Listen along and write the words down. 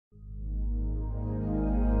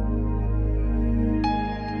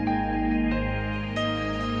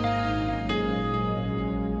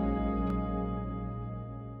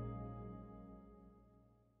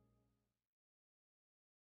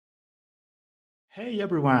Hey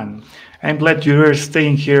everyone, I'm glad you're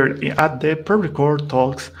staying here at the pre-record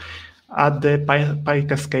talks at the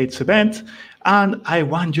PyCascades event, and I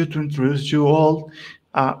want you to introduce you all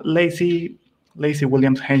Lacey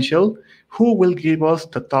Williams Henschel, who will give us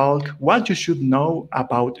the talk what you should know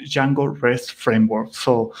about Django REST Framework.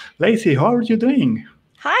 So, Lacey, how are you doing?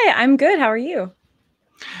 Hi, I'm good. How are you?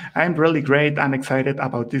 I'm really great and excited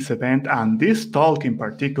about this event and this talk in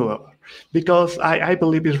particular because I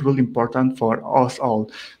believe it's really important for us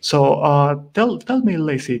all. So tell me,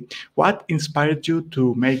 Lacey, what inspired you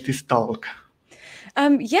to make this talk?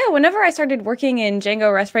 Yeah, whenever I started working in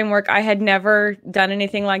Django REST Framework, I had never done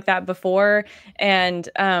anything like that before. And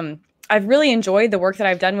I've really enjoyed the work that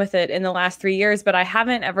I've done with it in the last 3 years, but I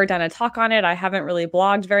haven't ever done a talk on it. I haven't really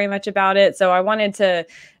blogged very much about it. So I wanted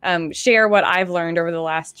to share what I've learned over the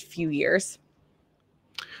last few years.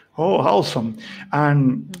 Oh, awesome.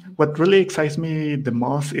 And what really excites me the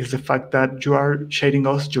most is the fact that you are sharing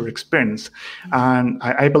us your experience. And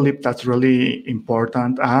I believe that's really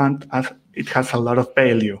important and it has a lot of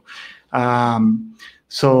value.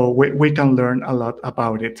 So we can learn a lot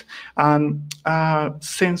about it. And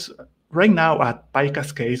since right now at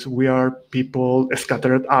PyCascades, we are people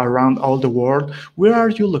scattered around all the world, where are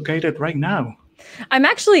you located right now? I'm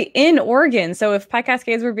actually in Oregon, so if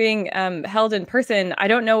PyCascades were being held in person, I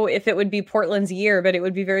don't know if it would be Portland's year, but it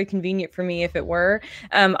would be very convenient for me if it were.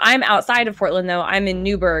 I'm outside of Portland, though. I'm in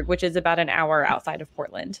Newburgh, which is about an hour outside of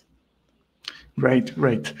Portland.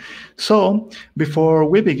 Great. So before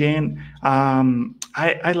we begin,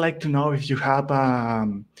 I'd like to know if you have. I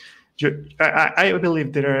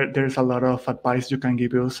believe there's a lot of advice you can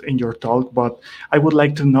give us in your talk, but I would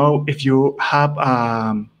like to know if you have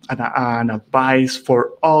an advice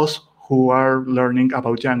for us who are learning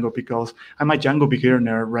about Django, because I'm a Django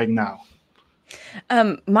beginner right now.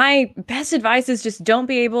 My best advice is just don't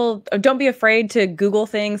be afraid to Google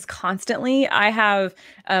things constantly. I have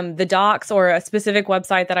the docs or a specific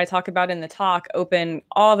website that I talk about in the talk open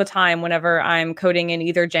all the time whenever I'm coding in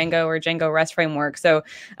either Django or Django REST Framework. So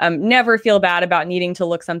never feel bad about needing to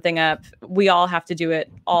look something up. We all have to do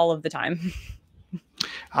it all of the time.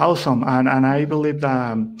 Awesome. And I believe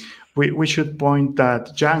that we should point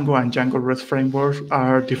that Django and Django REST frameworks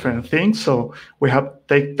are different things. So we have to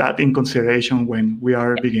take that in consideration when we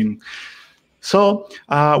are beginning. So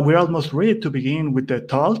we're almost ready to begin with the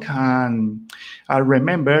talk. And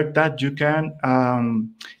remember that you can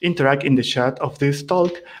interact in the chat of this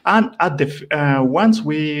talk. And at the once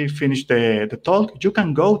we finish the talk, you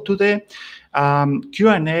can go to the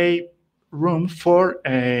Q&A room for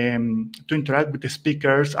to interact with the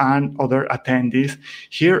speakers and other attendees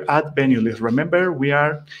here at VenueList. Remember, we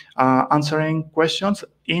are answering questions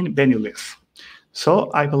in VenueList.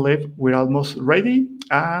 So I believe we're almost ready,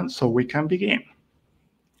 and so we can begin.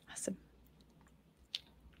 Awesome.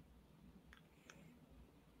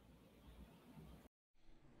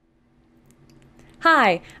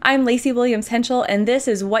 Hi, I'm Lacey Williams Henschel, and this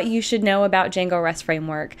is what you should know about Django REST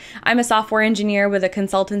Framework. I'm a software engineer with a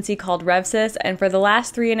consultancy called RevSys, and for the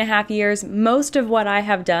last 3.5 years, most of what I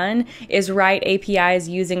have done is write APIs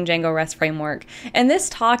using Django REST Framework. And this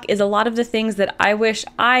talk is a lot of the things that I wish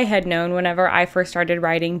I had known whenever I first started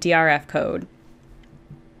writing DRF code.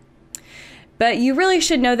 But you really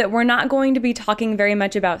should know that we're not going to be talking very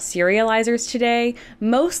much about serializers today.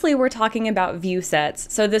 Mostly we're talking about view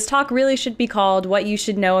sets. So this talk really should be called What You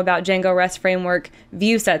Should Know About Django REST Framework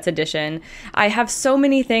View Sets Edition. I have so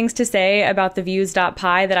many things to say about the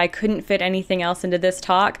views.py that I couldn't fit anything else into this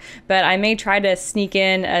talk, but I may try to sneak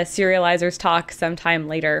in a serializers talk sometime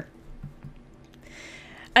later.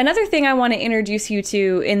 Another thing I want to introduce you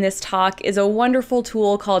to in this talk is a wonderful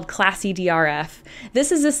tool called Classy DRF. This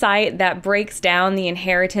is a site that breaks down the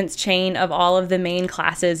inheritance chain of all of the main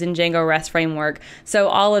classes in Django REST Framework. So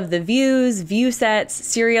all of the views, view sets,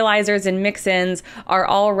 serializers, and mixins are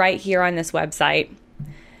all right here on this website.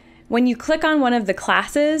 When you click on one of the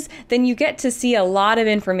classes, then you get to see a lot of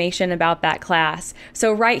information about that class.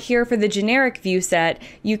 So right here for the generic view set,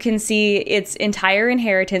 you can see its entire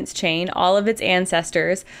inheritance chain, all of its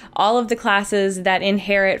ancestors, all of the classes that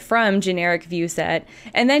inherit from generic view set,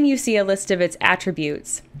 and then you see a list of its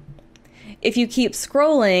attributes. If you keep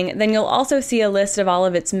scrolling, then you'll also see a list of all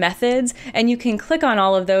of its methods, and you can click on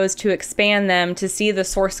all of those to expand them to see the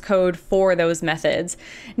source code for those methods.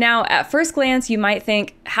 Now, at first glance, you might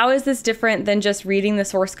think, how is this different than just reading the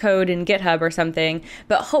source code in GitHub or something?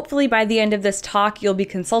 But hopefully by the end of this talk, you'll be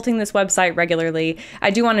consulting this website regularly. I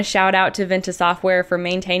do want to shout out to Vinta Software for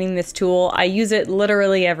maintaining this tool. I use it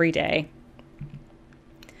literally every day.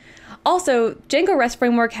 Also, Django REST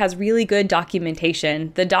Framework has really good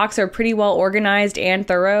documentation. The docs are pretty well organized and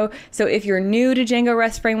thorough, so if you're new to Django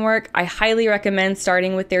REST Framework, I highly recommend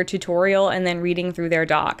starting with their tutorial and then reading through their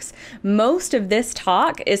docs. Most of this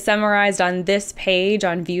talk is summarized on this page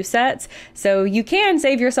on ViewSets, so you can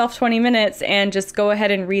save yourself 20 minutes and just go ahead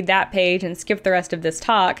and read that page and skip the rest of this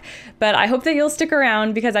talk, but I hope that you'll stick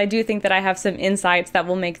around because I do think that I have some insights that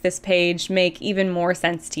will make this page make even more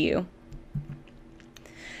sense to you.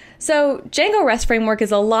 So Django REST Framework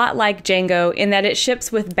is a lot like Django in that it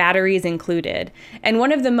ships with batteries included. And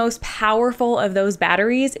one of the most powerful of those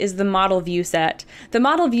batteries is the ModelViewSet. The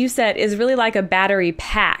ModelViewSet is really like a battery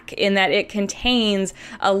pack in that it contains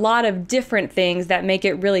a lot of different things that make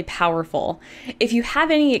it really powerful. If you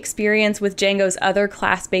have any experience with Django's other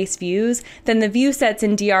class-based views, then the viewsets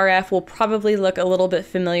in DRF will probably look a little bit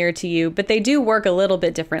familiar to you, but they do work a little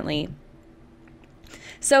bit differently.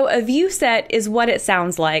 So a view set is what it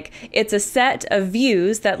sounds like. It's a set of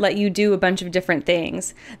views that let you do a bunch of different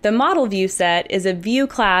things. The model view set is a view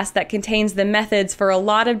class that contains the methods for a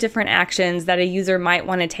lot of different actions that a user might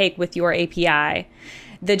want to take with your API.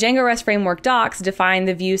 The Django REST Framework docs define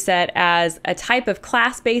the view set as a type of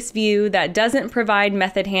class-based view that doesn't provide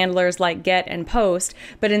method handlers like get and post,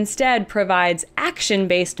 but instead provides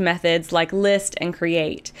action-based methods like list and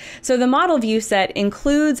create. So the model view set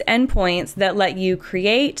includes endpoints that let you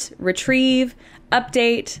create, retrieve,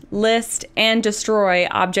 update, list, and destroy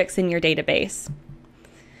objects in your database.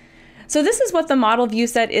 So this is what the model view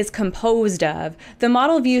set is composed of. The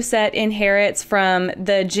model view set inherits from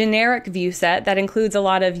the generic view set that includes a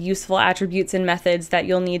lot of useful attributes and methods that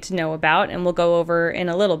you'll need to know about, and we'll go over in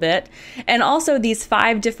a little bit. And also these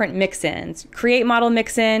 5 different mixins: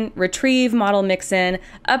 CreateModelMixin, RetrieveModelMixin,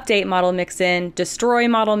 UpdateModelMixin,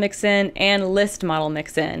 DestroyModelMixin, and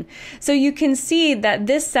ListModelMixin. So you can see that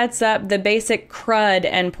this sets up the basic CRUD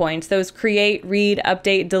endpoints, those create, read,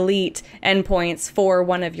 update, delete endpoints for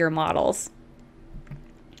one of your models.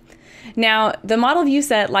 Now, the model view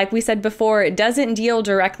set, like we said before, it doesn't deal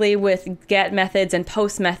directly with get methods and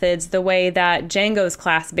post methods the way that Django's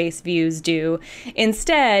class-based views do.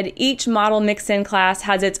 Instead, each ModelMixin class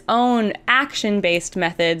has its own action-based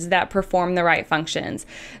methods that perform the right functions.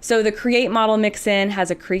 So the CreateModelMixin has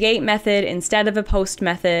a create method instead of a post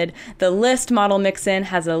method. The ListModelMixin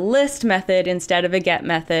has a list method instead of a get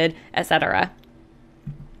method, etc.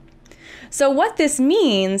 So what this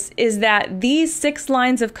means is that these 6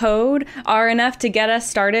 lines of code are enough to get us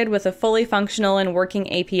started with a fully functional and working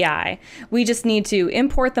API. We just need to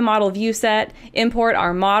import the model view set, import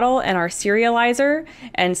our model and our serializer,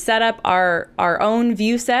 and set up our own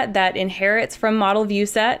view set that inherits from model view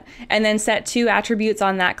set, and then set 2 attributes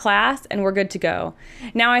on that class, and we're good to go.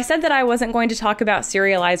 Now, I said that I wasn't going to talk about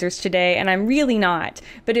serializers today, and I'm really not.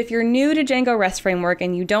 But if you're new to Django REST Framework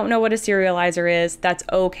and you don't know what a serializer is, that's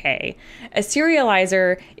okay. A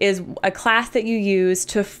serializer is a class that you use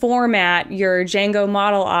to format your Django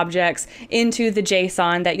model objects into the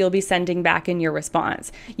JSON that you'll be sending back in your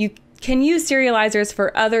response. You can use serializers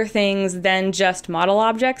for other things than just model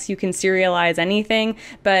objects. You can serialize anything,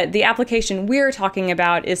 but the application we're talking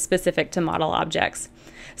about is specific to model objects.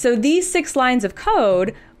 So these 6 lines of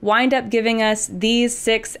code wind up giving us these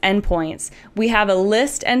 6 endpoints. We have a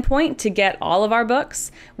list endpoint to get all of our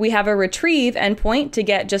books. We have a retrieve endpoint to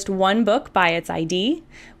get just one book by its ID.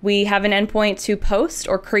 We have an endpoint to post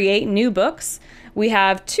or create new books. We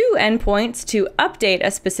have 2 endpoints to update a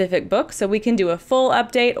specific book, so we can do a full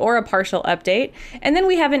update or a partial update. And then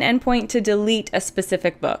we have an endpoint to delete a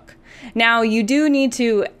specific book. Now, you do need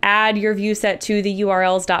to add your view set to the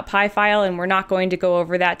urls.py file, and we're not going to go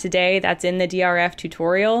over that today. That's in the DRF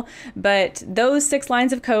tutorial. But those 6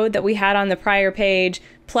 lines of code that we had on the prior page,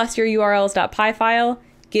 plus your urls.py file,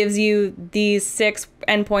 gives you these 6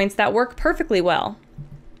 endpoints that work perfectly well.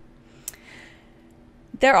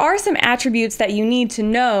 There are some attributes that you need to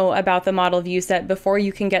know about the model view set before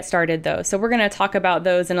you can get started, though. So we're going to talk about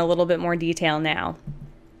those in a little bit more detail now.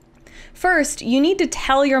 First, you need to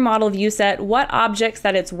tell your model view set what objects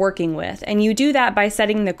that it's working with, and you do that by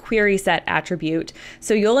setting the query set attribute.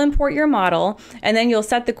 So you'll import your model, and then you'll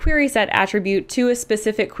set the query set attribute to a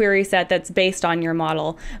specific query set that's based on your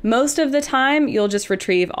model. Most of the time, you'll just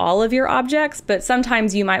retrieve all of your objects, but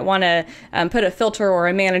sometimes you might want to put a filter or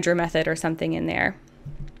a manager method or something in there.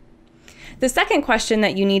 The second question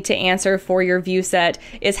that you need to answer for your view set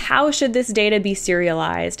is, how should this data be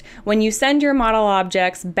serialized? When you send your model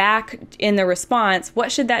objects back in the response,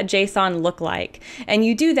 what should that JSON look like? And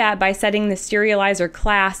you do that by setting the serializer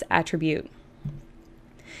class attribute.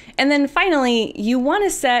 And then finally, you want to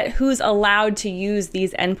set who's allowed to use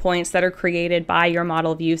these endpoints that are created by your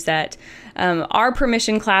ModelViewSet. Our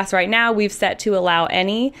permission class right now, we've set to allow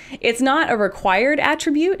any. It's not a required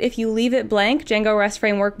attribute. If you leave it blank, Django REST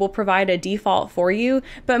Framework will provide a default for you,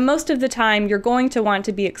 but most of the time you're going to want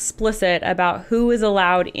to be explicit about who is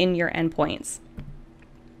allowed in your endpoints.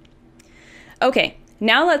 Okay.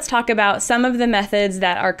 Now let's talk about some of the methods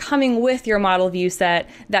that are coming with your ModelViewSet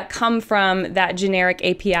that come from that generic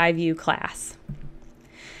APIView class.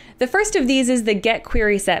 The first of these is the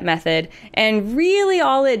getQuerySet method, and really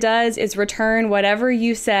all it does is return whatever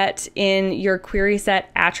you set in your QuerySet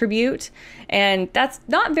attribute. And that's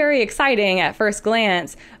not very exciting at first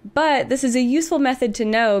glance, but this is a useful method to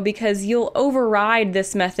know because you'll override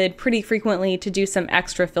this method pretty frequently to do some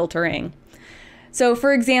extra filtering. So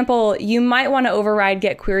for example, you might want to override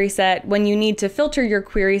getQuerySet when you need to filter your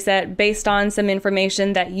query set based on some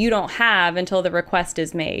information that you don't have until the request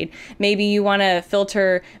is made. Maybe you want to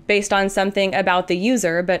filter based on something about the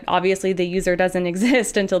user, but obviously the user doesn't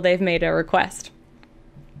exist until they've made a request.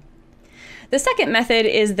 The second method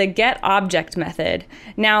is the getObject method.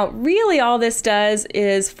 Now, really all this does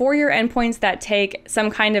is for your endpoints that take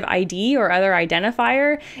some kind of ID or other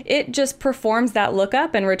identifier, it just performs that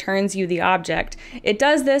lookup and returns you the object. It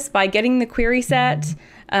does this by getting the query set,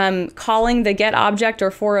 calling the getObject or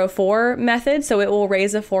 404 method, so it will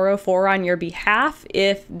raise a 404 on your behalf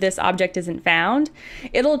if this object isn't found.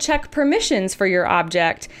 It'll check permissions for your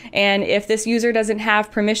object, and if this user doesn't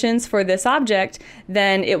have permissions for this object,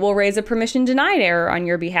 then it will raise a permission denied error on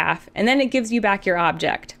your behalf, and then it gives you back your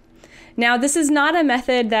object. Now, this is not a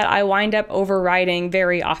method that I wind up overriding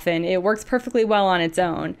very often. It works perfectly well on its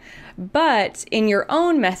own. But in your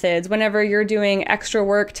own methods, whenever you're doing extra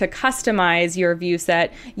work to customize your view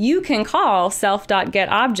set, you can call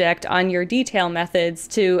self.getObject on your detail methods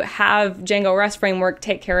to have Django REST Framework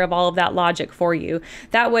take care of all of that logic for you.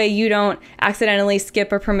 That way you don't accidentally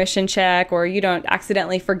skip a permission check or you don't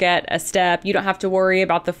accidentally forget a step. You don't have to worry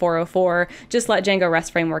about the 404. Just let Django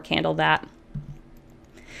REST Framework handle that.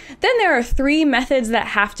 Then there are three methods that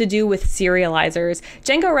have to do with serializers.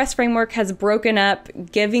 Django REST Framework has broken up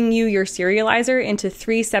giving you your serializer into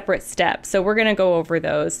three separate steps, so we're going to go over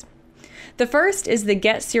those. The first is the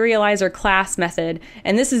getSerializer class method,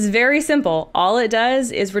 and this is very simple. All it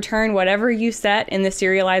does is return whatever you set in the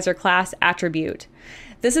serializer class attribute.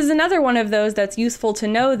 This is another one of those that's useful to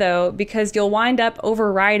know though, because you'll wind up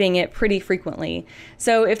overriding it pretty frequently.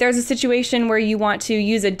 So if there's a situation where you want to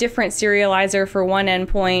use a different serializer for one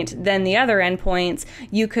endpoint than the other endpoints,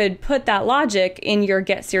 you could put that logic in your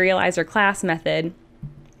getSerializer class method.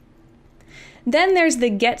 Then there's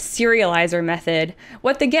the getSerializer method.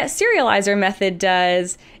 What the getSerializer method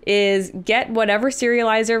does is get whatever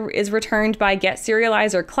serializer is returned by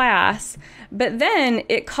getSerializer class, but then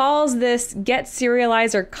it calls this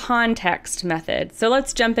getSerializer context method. So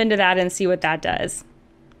let's jump into that and see what that does.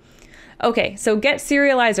 Okay, so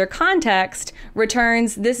getSerializer context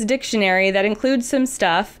returns this dictionary that includes some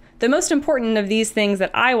stuff. The most important of these things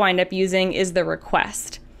that I wind up using is the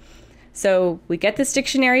request. So we get this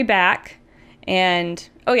dictionary back. And,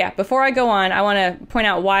 oh yeah, before I go on, I want to point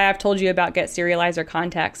out why I've told you about getSerializer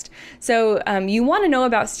context. So you want to know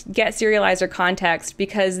about getSerializer context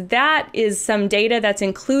because that is some data that's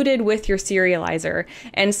included with your serializer.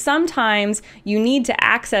 And sometimes you need to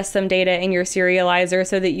access some data in your serializer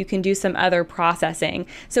so that you can do some other processing.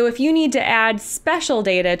 So if you need to add special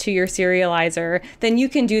data to your serializer, then you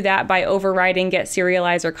can do that by overriding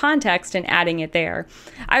getSerializer context and adding it there.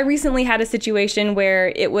 I recently had a situation where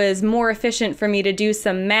it was more efficient for me to do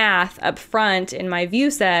some math up front in my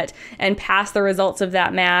view set and pass the results of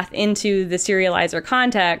that math into the serializer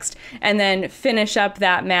context and then finish up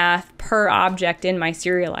that math per object in my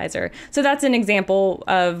serializer. So that's an example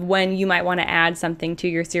of when you might want to add something to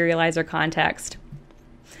your serializer context.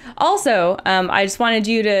 Also, I just wanted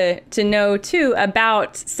you to know too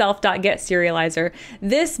about self.getSerializer.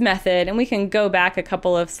 This method, and we can go back a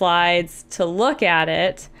couple of slides to look at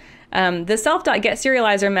it. The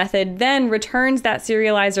self.getSerializer method then returns that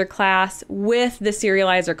serializer class with the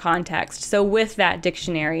serializer context, so with that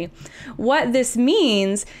dictionary. What this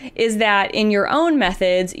means is that in your own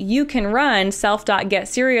methods, you can run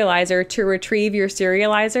self.getSerializer to retrieve your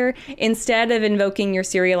serializer instead of invoking your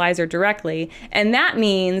serializer directly. And that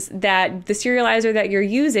means that the serializer that you're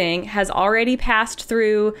using has already passed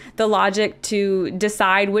through the logic to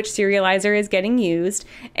decide which serializer is getting used,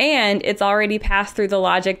 and it's already passed through the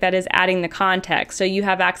logic that is is adding the context. So you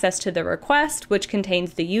have access to the request, which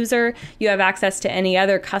contains the user. You have access to any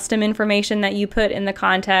other custom information that you put in the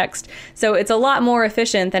context. So it's a lot more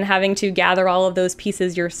efficient than having to gather all of those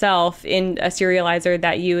pieces yourself in a serializer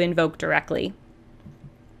that you invoke directly.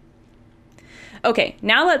 Okay,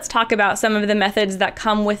 now let's talk about some of the methods that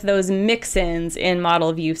come with those mixins in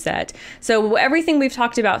ModelViewSet. So everything we've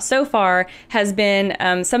talked about so far has been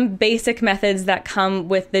some basic methods that come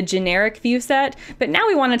with the generic view set, but now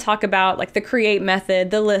we want to talk about like the create method,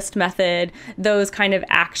 the list method, those kind of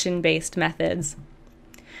action-based methods.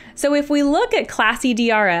 So if we look at Classy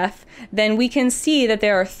DRF, then we can see that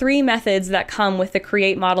there are 3 methods that come with the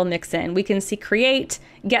CreateModelMixin. We can see create,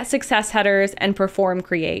 get success headers, and perform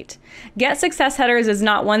create. Get success headers is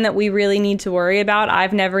not one that we really need to worry about.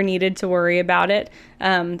 I've never needed to worry about it,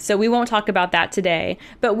 so we won't talk about that today.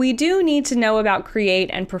 But we do need to know about create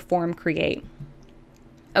and perform create.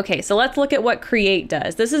 Okay, so let's look at what create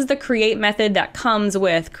does. This is the create method that comes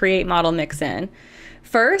with CreateModelMixin.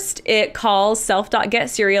 First, it calls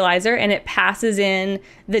self.getSerializer and it passes in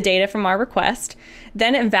the data from our request.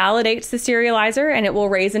 Then it validates the serializer and it will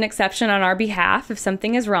raise an exception on our behalf if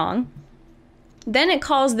something is wrong. Then it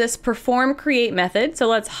calls this perform create method. So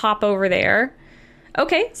let's hop over there.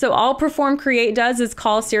 Okay, so all perform create does is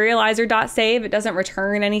call serializer.save. It doesn't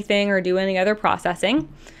return anything or do any other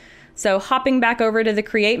processing. So hopping back over to the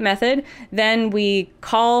create method, then we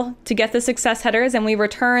call to get the success headers and we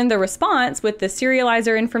return the response with the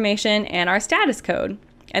serializer information and our status code.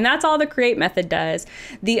 And that's all the create method does.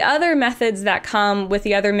 The other methods that come with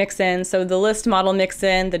the other mixins, so the list model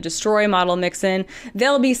mixin, the destroy model mixin,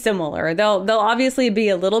 they'll be similar. They'll obviously be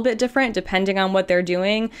a little bit different depending on what they're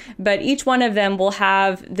doing, but each one of them will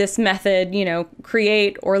have this method, you know,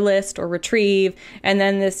 create or list or retrieve, and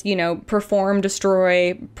then this, you know, perform,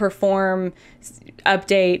 destroy, perform,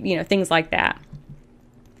 update, you know, things like that.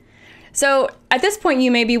 So at this point,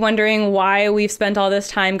 you may be wondering why we've spent all this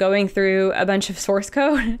time going through a bunch of source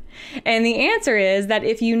code. And the answer is that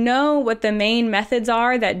if you know what the main methods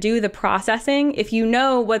are that do the processing, if you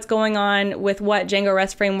know what's going on with what Django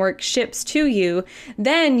REST Framework ships to you,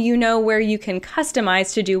 then you know where you can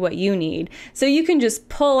customize to do what you need. So you can just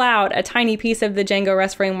pull out a tiny piece of the Django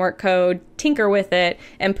REST Framework code, tinker with it,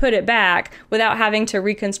 and put it back without having to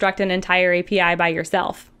reconstruct an entire API by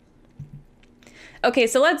yourself. Okay,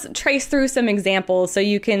 so let's trace through some examples so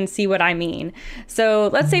you can see what I mean.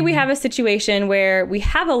 So let's say we have a situation where we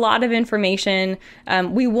have a lot of information.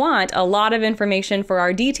 We want a lot of information for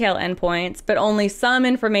our detail endpoints, but only some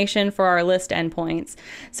information for our list endpoints.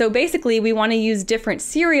 So basically, we want to use different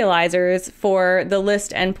serializers for the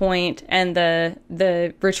list endpoint and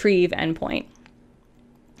the retrieve endpoint.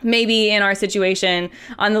 Maybe in our situation,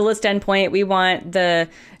 on the list endpoint, we want the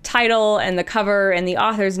title and the cover and the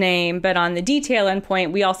author's name, but on the detail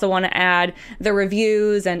endpoint, we also want to add the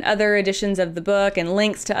reviews and other editions of the book and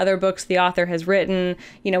links to other books the author has written.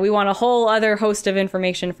 You know, we want a whole other host of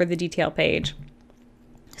information for the detail page.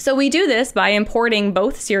 So we do this by importing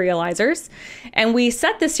both serializers, and we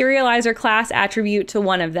set the serializer class attribute to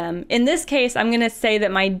one of them. In this case, I'm going to say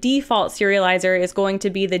that my default serializer is going to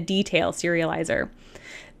be the detail serializer.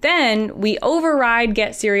 Then we override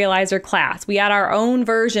getSerializer class. We add our own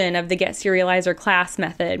version of the getSerializer class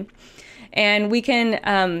method. And we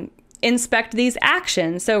can inspect these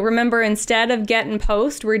actions. So remember, instead of get and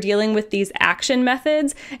post, we're dealing with these action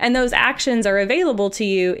methods, and those actions are available to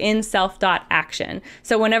you in self.action.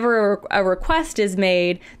 So whenever a request is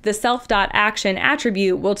made, the self.action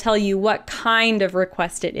attribute will tell you what kind of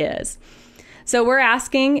request it is. So we're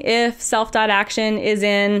asking if self.action is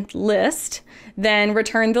in list, then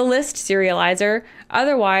return the list serializer.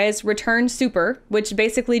 Otherwise, return super, which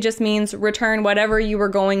basically just means return whatever you were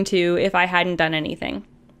going to if I hadn't done anything.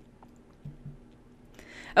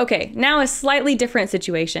 Okay, now a slightly different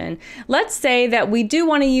situation. Let's say that we do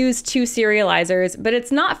want to use 2 serializers, but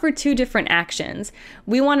it's not for 2 different actions.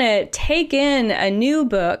 We want to take in a new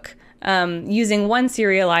book using one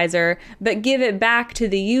serializer, but give it back to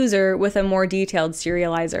the user with a more detailed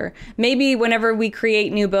serializer. Maybe whenever we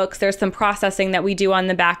create new books, there's some processing that we do on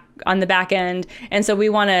the back end, and so we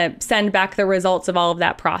want to send back the results of all of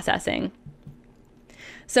that processing.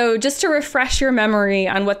 So just to refresh your memory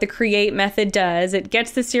on what the create method does, it gets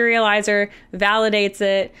the serializer, validates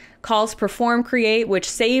it, calls perform create, which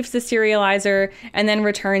saves the serializer, and then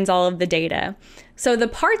returns all of the data. So the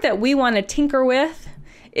part that we want to tinker with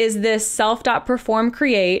is this self.perform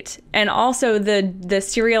create and also the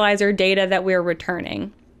serializer data that we're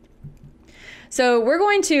returning. So we're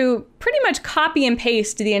going to pretty much copy and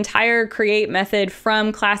paste the entire create method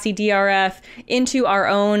from Classy DRF into our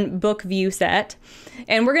own book view set.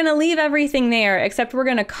 And we're going to leave everything there, except we're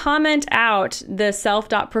going to comment out the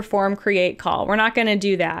self.performCreate call. We're not going to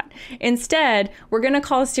do that. Instead, we're going to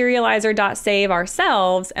call serializer.save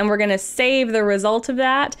ourselves, and we're going to save the result of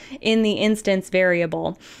that in the instance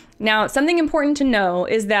variable. Now, something important to know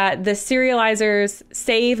is that the serializer's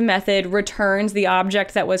save method returns the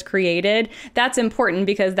object that was created. That's important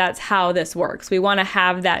because that's how this works. We want to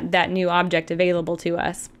have that new object available to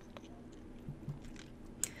us.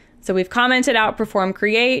 So we've commented out perform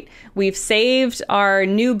create, we've saved our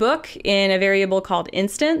new book in a variable called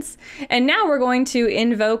instance, and now we're going to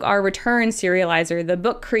invoke our return serializer, the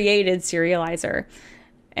book created serializer.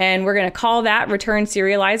 And we're going to call that return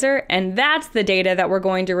serializer, and that's the data that we're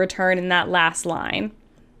going to return in that last line.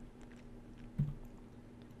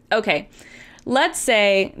 Okay, let's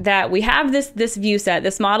say that we have this view set,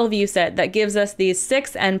 this model view set that gives us these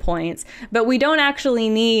 6 endpoints, but we don't actually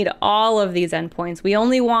need all of these endpoints. We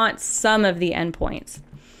only want some of the endpoints.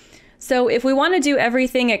 So if we want to do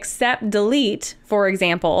everything except delete, for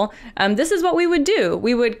example, this is what we would do.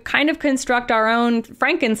 We would kind of construct our own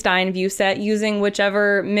Frankenstein view set using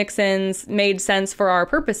whichever mixins made sense for our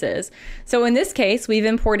purposes. So in this case, we've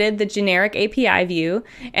imported the generic API view,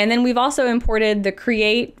 and then we've also imported the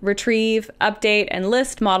create, retrieve, update, and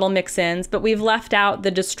list model mixins, but we've left out the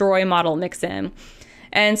destroy model mixin.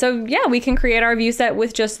 And so, yeah, we can create our view set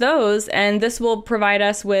with just those, and this will provide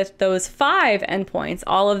us with those 5 endpoints,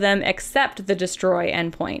 all of them except the destroy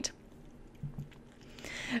endpoint.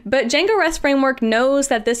 But Django REST Framework knows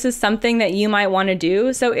that this is something that you might want to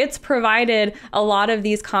do, so it's provided a lot of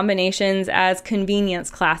these combinations as convenience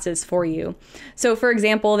classes for you. So for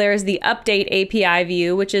example, there's the update API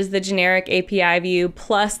view, which is the generic API view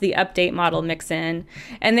plus the update model mixin.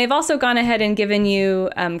 And they've also gone ahead and given you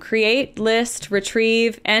create, list,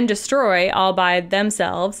 retrieve, and destroy all by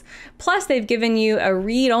themselves. Plus they've given you a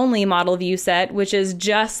read-only model view set, which is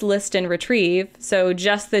just list and retrieve, so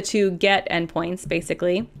just the 2 get endpoints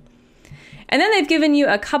basically. And then they've given you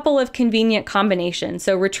a couple of convenient combinations.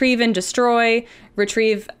 So retrieve and destroy,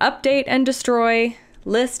 retrieve, update and destroy,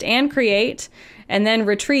 list and create, and then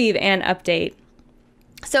retrieve and update.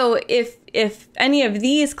 So if any of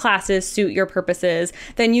these classes suit your purposes,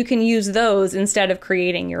 then you can use those instead of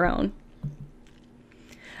creating your own.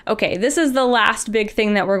 Okay, this is the last big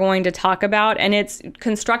thing that we're going to talk about, and it's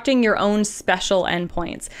constructing your own special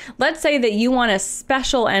endpoints. Let's say that you want a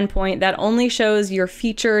special endpoint that only shows your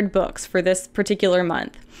featured books for this particular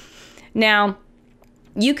month. Now,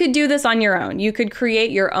 you could do this on your own. You could create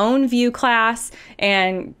your own view class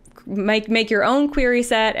and make your own query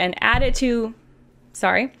set and add it to,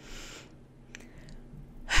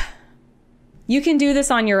 You can do this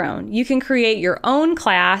on your own. You can create your own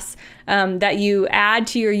class that you add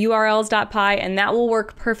to your urls.py, and that will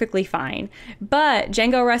work perfectly fine. But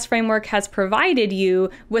Django REST Framework has provided you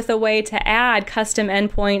with a way to add custom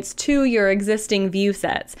endpoints to your existing view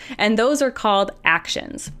sets, and those are called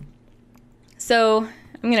actions. So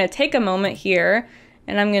I'm going to take a moment here,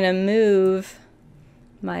 and I'm going to move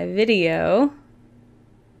my video.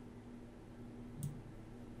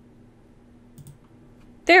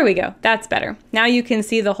 There we go. That's better. Now you can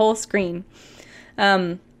see the whole screen.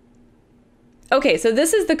 Okay, so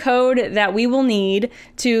this is the code that we will need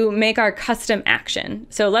to make our custom action.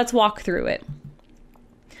 So let's walk through it.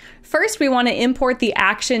 First, we want to import the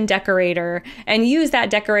action decorator and use that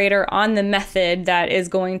decorator on the method that is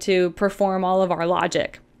going to perform all of our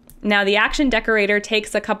logic. Now, the action decorator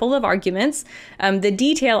takes a couple of arguments. The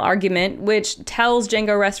detail argument, which tells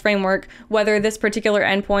Django REST Framework whether this particular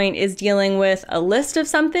endpoint is dealing with a list of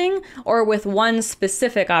something or with one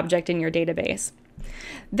specific object in your database.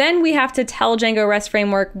 Then we have to tell Django REST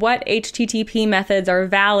Framework what HTTP methods are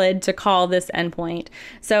valid to call this endpoint.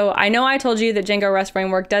 So I know I told you that Django REST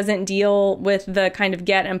Framework doesn't deal with the kind of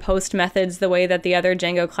get and post methods the way that the other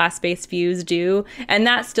Django class-based views do, and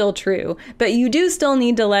that's still true. But you do still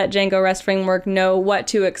need to let Django REST Framework know what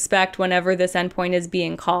to expect whenever this endpoint is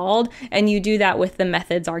being called, and you do that with the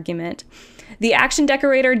methods argument. The action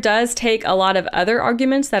decorator does take a lot of other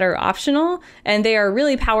arguments that are optional, and they are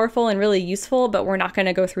really powerful and really useful, but we're not going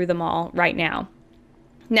to go through them all right now.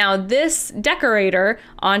 Now, this decorator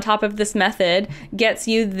on top of this method gets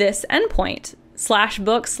you this endpoint,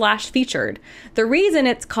 /book/featured. The reason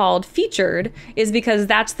it's called featured is because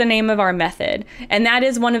that's the name of our method, and that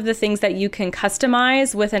is one of the things that you can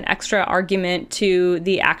customize with an extra argument to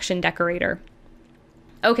the action decorator.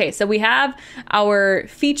 Okay, so we have our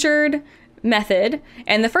featured method,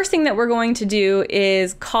 and the first thing that we're going to do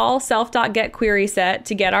is call self.getQuerySet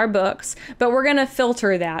to get our books, but we're going to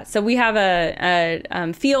filter that. So we have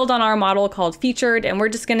a field on our model called featured, and we're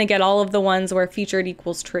just going to get all of the ones where featured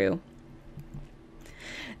equals true.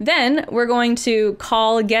 Then we're going to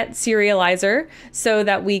call get serializer so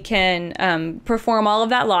that we can perform all of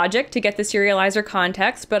that logic to get the serializer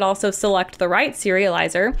context, but also select the right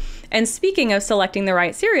serializer. And speaking of selecting the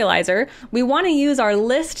right serializer, we want to use our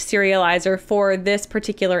list serializer for this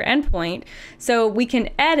particular endpoint. So we can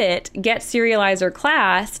edit get serializer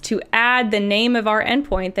class to add the name of our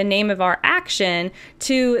endpoint, the name of our action,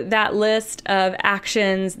 to that list of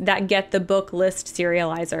actions that get the book list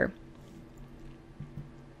serializer.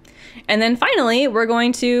 And then finally, we're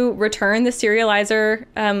going to return the serializer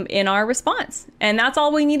in our response. And that's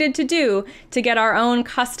all we needed to do to get our own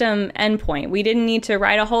custom endpoint. We didn't need to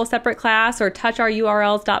write a whole separate class or touch our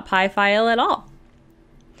urls.py file at all.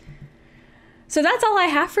 So that's all I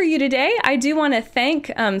have for you today. I do want to thank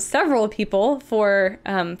several people for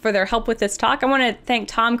their help with this talk. I want to thank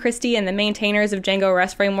Tom Christie and the maintainers of Django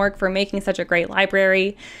REST Framework for making such a great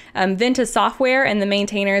library, Vinta Software and the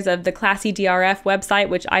maintainers of the Classy DRF website,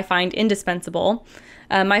 which I find indispensable,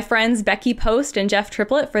 my friends Becky Post and Jeff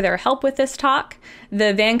Triplett for their help with this talk,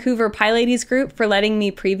 the Vancouver PyLadies group for letting me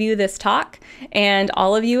preview this talk, and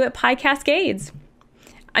all of you at PyCascades.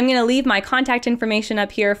 I'm going to leave my contact information up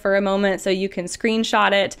here for a moment so you can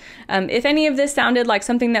screenshot it. If any of this sounded like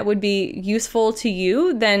something that would be useful to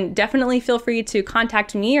you, then definitely feel free to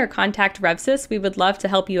contact me or contact RevSys. We would love to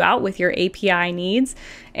help you out with your API needs.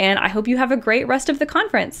 And I hope you have a great rest of the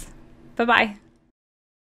conference. Bye-bye.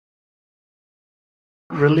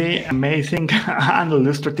 Really amazing and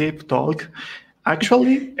illustrative talk.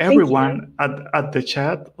 Actually, everyone at the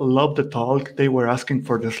chat loved the talk. They were asking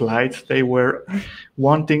for the slides. They were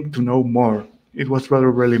wanting to know more. It was really,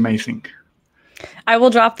 really amazing. I will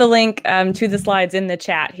drop the link to the slides in the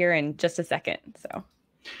chat here in just a second. So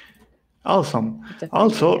awesome.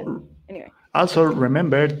 Also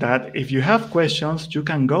remember that if you have questions, you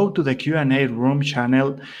can go to the Q&A room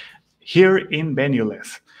channel here in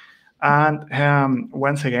Venuless. And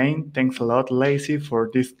once again, thanks a lot, Lacey, for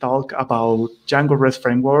this talk about Django REST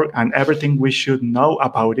Framework and everything we should know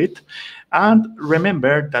about it. And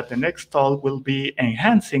remember that the next talk will be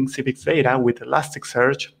enhancing civics data with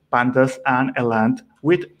Elasticsearch, Pandas, and Elant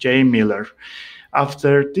with Jay Miller.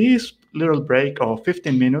 After this little break of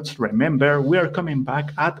 15 minutes, remember, we are coming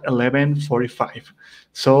back at 11:45.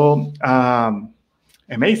 So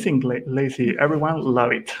amazing, Lacey. Everyone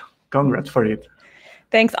love it. Congrats for it.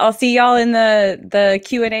 Thanks. I'll see y'all in the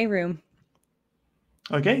Q&A room.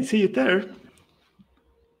 Okay, see you there.